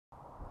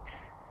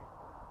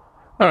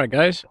Alright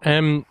guys,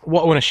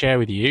 what I want to share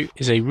with you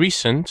is a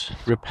recent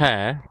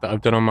repair that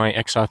I've done on my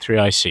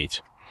XR3i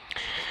Seat.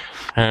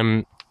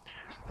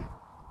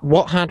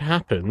 What had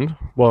happened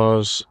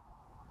was,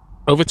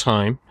 over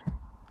time,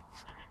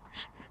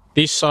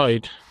 these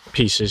side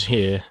pieces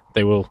here,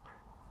 they will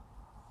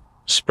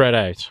spread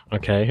out,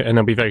 okay, and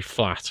they'll be very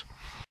flat.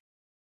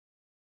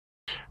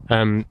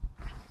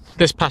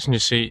 This passenger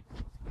seat,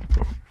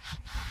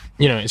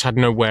 you know, it's had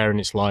no wear in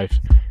its life,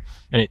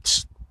 and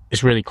it's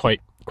really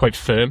quite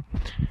firm.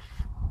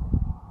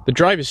 The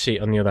driver's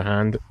seat, on the other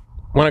hand,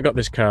 when I got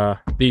this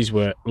car, these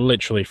were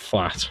literally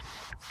flat.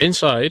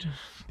 Inside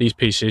these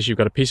pieces, you've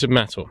got a piece of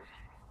metal,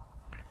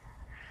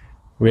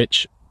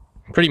 which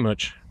pretty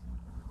much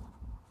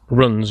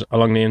runs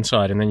along the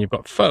inside, and then you've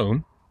got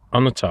foam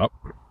on the top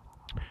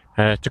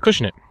to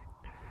cushion it.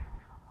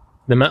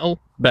 The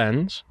metal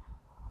bends,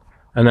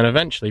 and then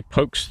eventually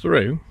pokes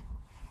through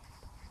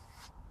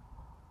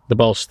the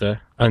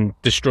bolster and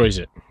destroys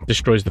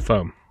the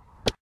foam.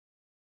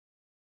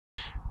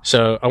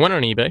 So I went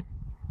on eBay,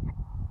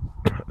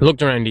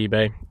 looked around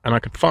eBay, and I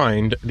could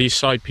find these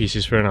side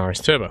pieces for an RS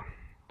Turbo.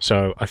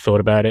 So I thought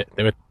about it.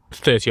 They were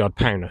 30 odd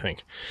pound, I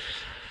think.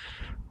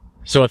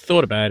 So I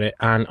thought about it,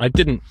 and I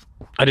didn't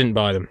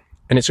buy them.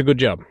 And it's a good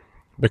job,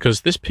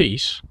 because this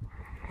piece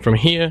from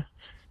here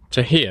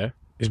to here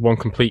is one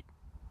complete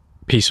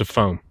piece of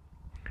foam.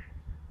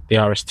 The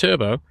RS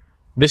Turbo,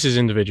 this is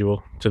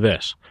individual to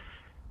this.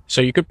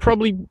 So you could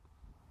probably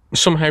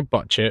somehow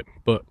botch it,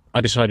 but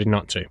I decided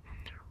not to.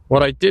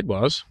 What I did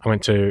was, I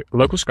went to a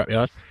local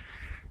scrapyard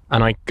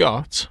and I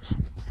got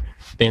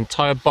the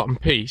entire bottom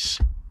piece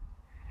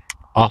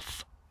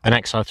off an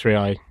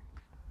XR3i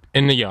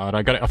in the yard.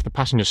 I got it off the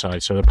passenger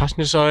side. So the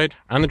passenger side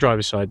and the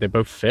driver's side, they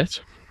both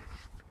fit.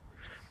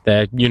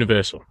 They're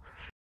universal.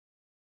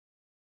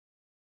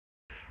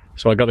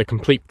 So I got the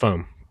complete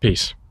foam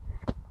piece.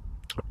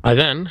 I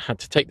then had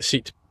to take the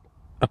seat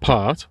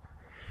apart.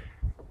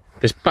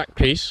 This back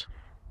piece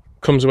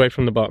comes away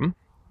from the bottom,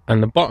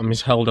 and the bottom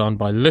is held on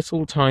by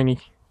little tiny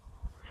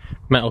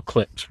metal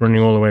clips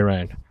running all the way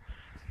around.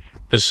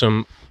 There's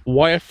some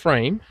wire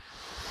frame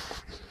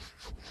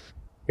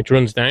which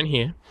runs down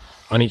here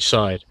on each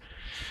side,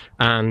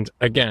 and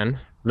again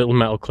little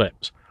metal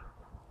clips.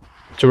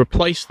 To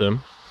replace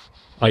them,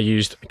 I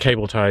used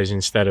cable ties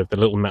instead of the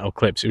little metal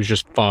clips. It was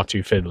just far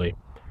too fiddly.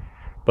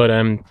 But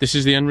this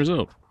is the end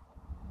result.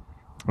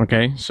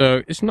 Okay,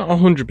 so it's not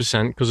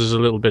 100% because there's a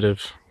little bit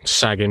of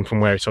sagging from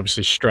where it's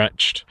obviously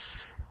stretched.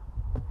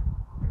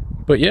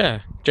 But yeah,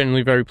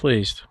 generally very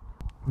pleased.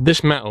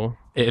 This metal,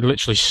 it had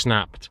literally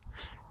snapped.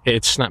 It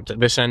had snapped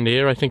at this end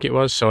here, I think it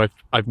was. So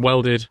I've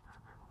welded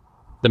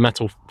the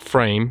metal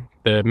frame,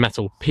 the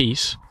metal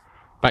piece,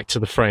 back to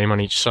the frame on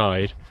each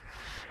side,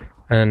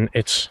 and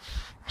it's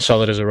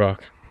solid as a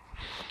rock.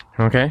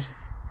 Okay.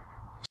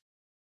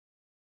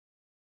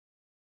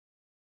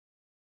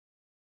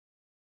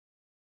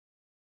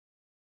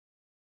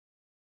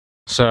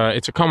 So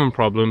it's a common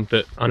problem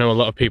that I know a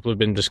lot of people have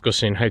been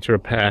discussing how to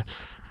repair,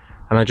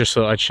 and I just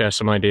thought I'd share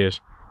some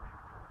ideas.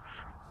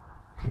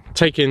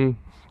 Taking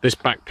this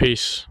back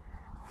piece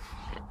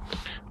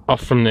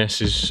off from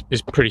this is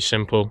pretty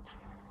simple.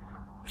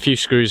 A few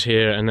screws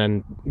here, and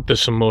then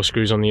there's some more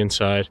screws on the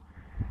inside.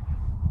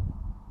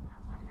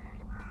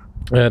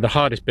 The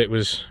hardest bit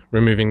was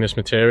removing this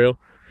material,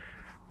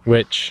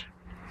 which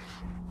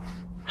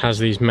has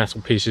these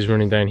metal pieces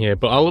running down here.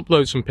 But I'll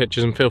upload some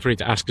pictures, and feel free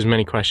to ask as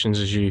many questions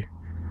as you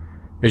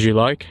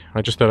like.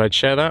 I just thought I'd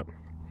share that.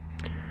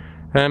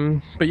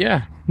 But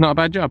yeah, not a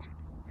bad job.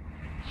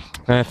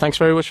 Thanks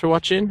very much for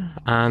watching,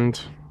 and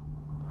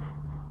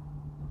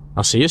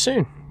I'll see you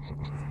soon.